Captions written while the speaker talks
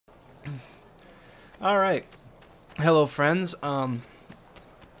Alright. Hello, friends. I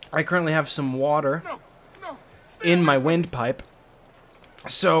currently have some water in my windpipe.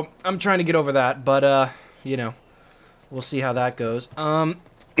 So, I'm trying to get over that, but, you know, we'll see how that goes.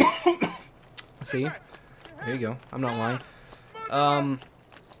 See? There you go. I'm not lying.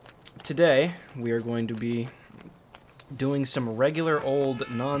 Today, we are going to be doing some regular old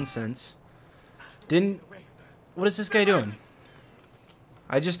nonsense. What is this guy doing?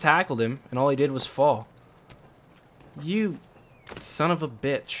 I just tackled him, and all he did was fall. You son of a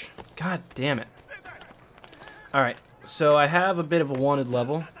bitch. God damn it. Alright, so I have a bit of a wanted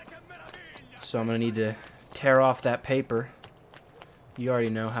level. So I'm going to need to tear off that paper. You already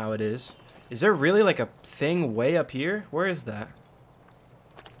know how it is. Is there really like a thing way up here? Where is that?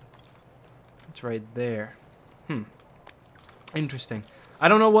 It's right there. Interesting. I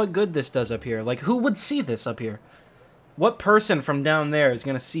don't know what good this does up here. Like, who would see this up here? What person from down there is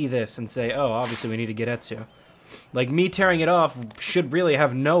going to see this and say, oh, obviously we need to get Ezio? Like, me tearing it off should really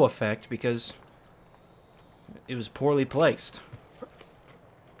have no effect because it was poorly placed.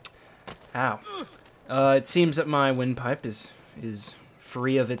 Ow. It seems that my windpipe is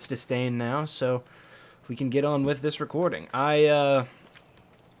free of its disdain now, so we can get on with this recording. One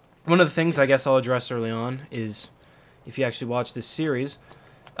of the things I guess I'll address early on is, if you actually watch this series,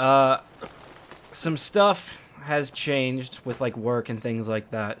 some stuff has changed with, like, work and things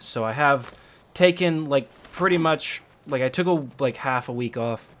like that. So I have taken, like, pretty much, like, I took, like, half a week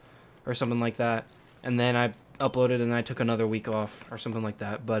off or something like that. And then I uploaded and I took another week off or something like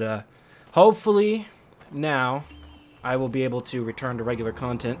that. But, hopefully now I will be able to return to regular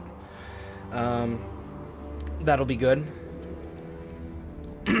content. That'll be good.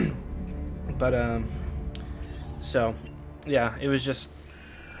 But, so, yeah, it was just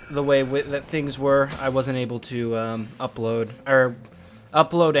the way that things were. I wasn't able to upload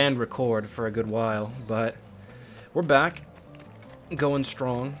and record for a good while, but we're back, going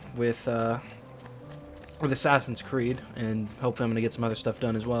strong with Assassin's Creed, and hopefully I'm gonna get some other stuff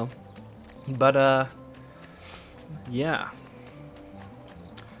done as well. But yeah.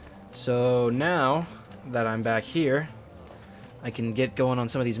 So now that I'm back here, I can get going on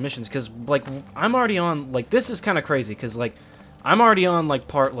some of these missions, because, like, I'm already on, like, this is kind of crazy, because, like, I'm already on, like,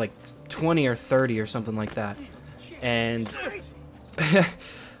 part, like, 20 or 30 or something like that, and,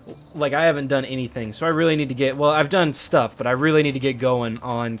 like, I haven't done anything, so I really need to get, well, I've done stuff, but I really need to get going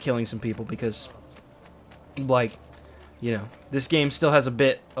on killing some people, because, like, you know, this game still has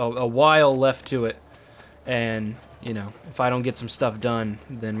a while left to it, and, you know, if I don't get some stuff done,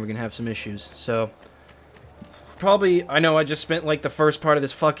 then we're gonna have some issues, so probably, I know I just spent, like, the first part of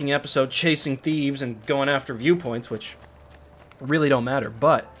this fucking episode chasing thieves and going after viewpoints, which really don't matter,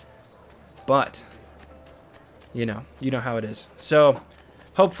 but, you know how it is. So,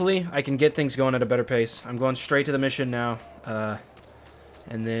 hopefully, I can get things going at a better pace. I'm going straight to the mission now,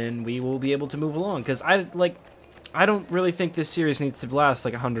 and then we will be able to move along, because I don't really think this series needs to last,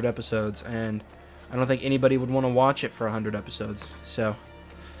 like, 100 episodes, and I don't think anybody would want to watch it for 100 episodes, so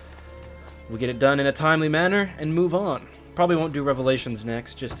we'll get it done in a timely manner and move on. Probably won't do Revelations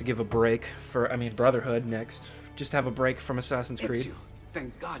next, just to give a break for, Brotherhood next. Just have a break from Assassin's Creed. Ezio,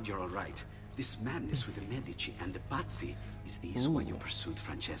 thank God you're all right. This madness with the Medici and the Pazzi, is this why you pursued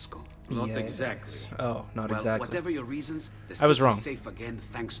Francesco? Not Yes. exactly. Oh, not Well, exactly. whatever your reasons, the I was city's wrong. safe again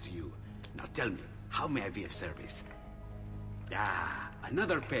thanks to you. Now tell me, how may I be of service? Ah,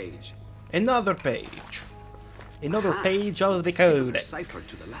 another page. Another page. Another Aha, page of the it's a similar code. cipher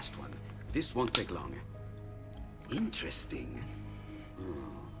to the last one. This won't take long. Interesting.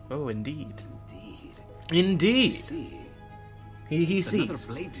 Oh, indeed. Indeed. Indeed. See, He it's another sees.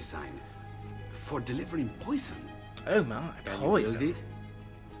 blade design for delivering poison. Oh my, Can you build poison. it?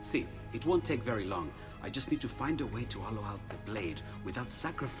 See, it won't take very long. I just need to find a way to hollow out the blade without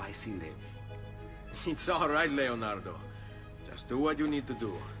sacrificing the... It's all right, Leonardo. Just do what you need to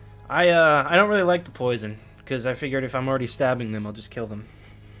do. I don't really like the poison, because I figured if I'm already stabbing them, I'll just kill them.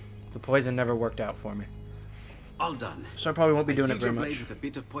 The poison never worked out for me. All done. So I probably won't be doing it filled very your blade much. with a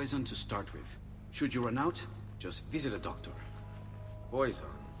bit of poison to start with. Should you run out, just visit a doctor. Poison.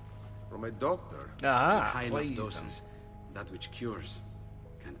 From a doctor. In Ah, high enough poison. doses, that which cures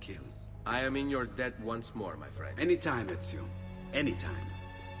can kill. I am in your debt once more, my friend. Anytime, Ezio. Anytime.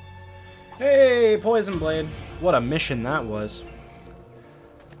 Hey, Poison Blade. What a mission that was.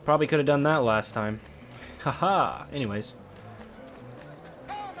 Probably could have done that last time. Haha. Anyways.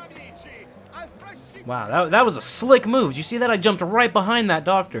 Wow, that was a slick move. Did you see that? I jumped right behind that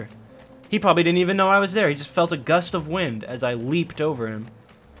doctor. He probably didn't even know I was there. He just felt a gust of wind as I leaped over him.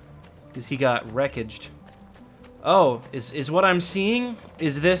 Because he got wreckaged. Oh, is what I'm seeing?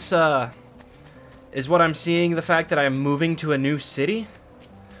 Is this Is what I'm seeing the fact that I'm moving to a new city?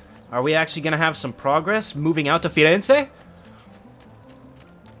 Are we actually going to have some progress moving out to Firenze?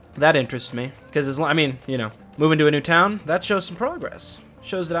 That interests me. Because, I mean, you know, moving to a new town, that shows some progress.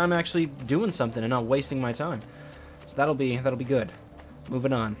 Shows that I'm actually doing something and not wasting my time. So that'll be good.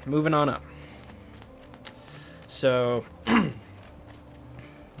 Moving on up. So,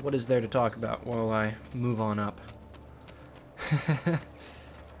 what is there to talk about while I move on up?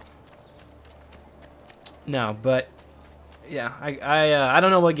 No, but yeah, I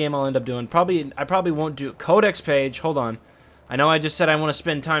don't know what game I'll end up doing. I probably won't do Codex page. Hold on, I know I just said I want to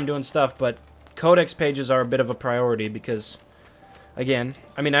spend time doing stuff, but Codex pages are a bit of a priority because, again,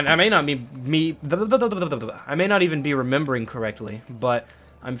 I mean, I may not be I may not even be remembering correctly, but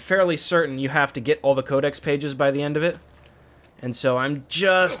I'm fairly certain you have to get all the Codex pages by the end of it. And so I'm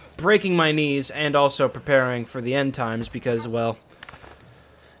just breaking my knees and also preparing for the end times because, well,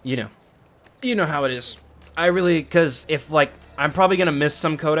 you know how it is. I really, because if, like, I'm probably going to miss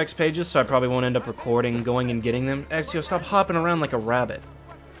some Codex pages, so I probably won't end up recording, going and getting them. Ezio, stop hopping around like a rabbit.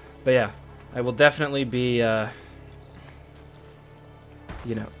 But yeah, I will definitely be, you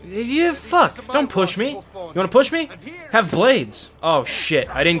know, yeah, fuck, don't push me. You want to push me? Have blades. Oh, shit,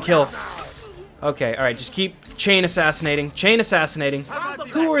 I didn't kill. Okay, alright, just keep chain assassinating. Chain assassinating.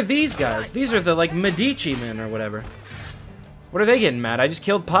 Who are these guys? These are the, like, Medici men or whatever. What are they getting mad? I just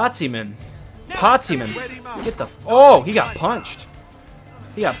killed Pazzi men. Pazzi men. Get the... Oh, he got punched.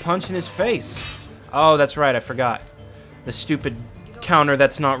 He got punched in his face. Oh, that's right, I forgot. The stupid counter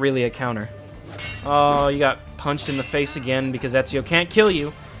that's not really a counter. Oh, you got punched in the face again because Ezio can't kill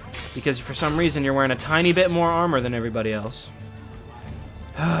you. Because for some reason you're wearing a tiny bit more armor than everybody else.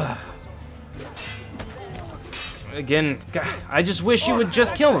 Again, God, I just wish you would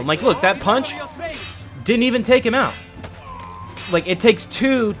just kill him. Like, look, that punch didn't even take him out. Like, it takes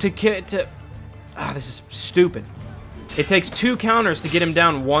two to ah, this is stupid. It takes 2 counters to get him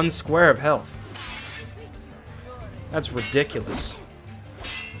down 1 square of health. That's ridiculous.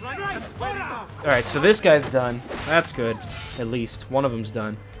 Alright, so this guy's done. That's good. At least. One of them's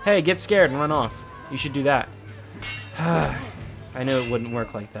done. Hey, get scared and run off. You should do that. I knew it wouldn't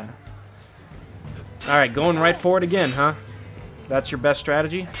work like that. Alright, going right for it again, huh? That's your best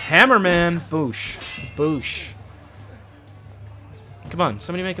strategy? Hammerman! Boosh. Boosh. Come on,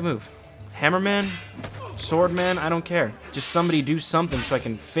 somebody make a move. Hammerman? Swordman? I don't care. Just somebody do something so I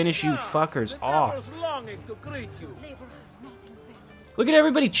can finish you fuckers off. Look at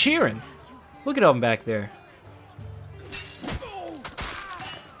everybody cheering. Look at them back there.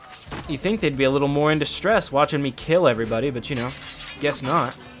 You think they'd be a little more in distress watching me kill everybody, but you know, guess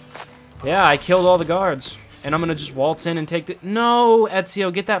not. Yeah, I killed all the guards. And I'm gonna just waltz in and take the... No,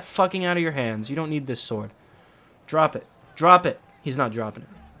 Ezio, get that fucking out of your hands. You don't need this sword. Drop it. Drop it. He's not dropping it.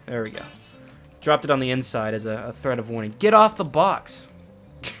 There we go. Dropped it on the inside as a threat of warning. Get off the box.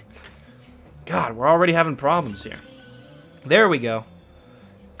 God, we're already having problems here. There we go.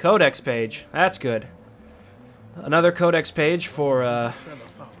 Codex page. That's good. Another codex page for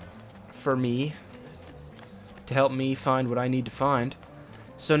me. To help me find what I need to find.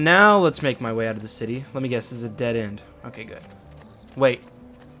 So now let's make my way out of the city. Let me guess, this is a dead end. Okay, good. Wait.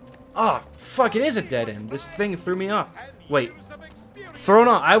 Oh, fuck, it is a dead end. This thing threw me off. Wait. Thrown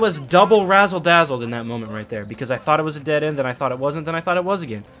off. I was double razzle-dazzled in that moment right there. Because I thought it was a dead end, then I thought it wasn't, then I thought it was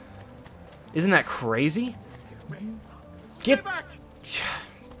again. Isn't that crazy? Get...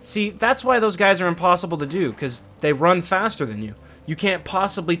 See, that's why those guys are impossible to do. Because they run faster than you. You can't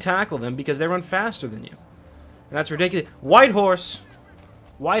possibly tackle them because they run faster than you. And that's ridiculous. White horse.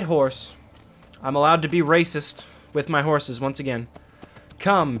 White horse. I'm allowed to be racist with my horses once again.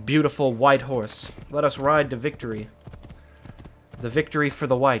 Come, beautiful white horse. Let us ride to victory. The victory for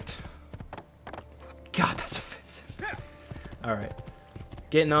the white. God, that's offensive. Alright.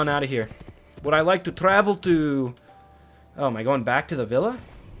 Getting on out of here. Would I like to travel to... Oh, am I going back to the villa?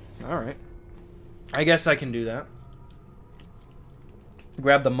 Alright. I guess I can do that.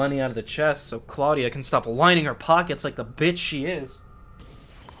 Grab the money out of the chest so Claudia can stop lining her pockets like the bitch she is.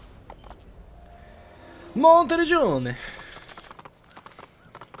 Monteregione.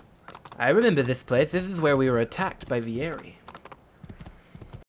 I remember this place. This is where we were attacked by Vieri.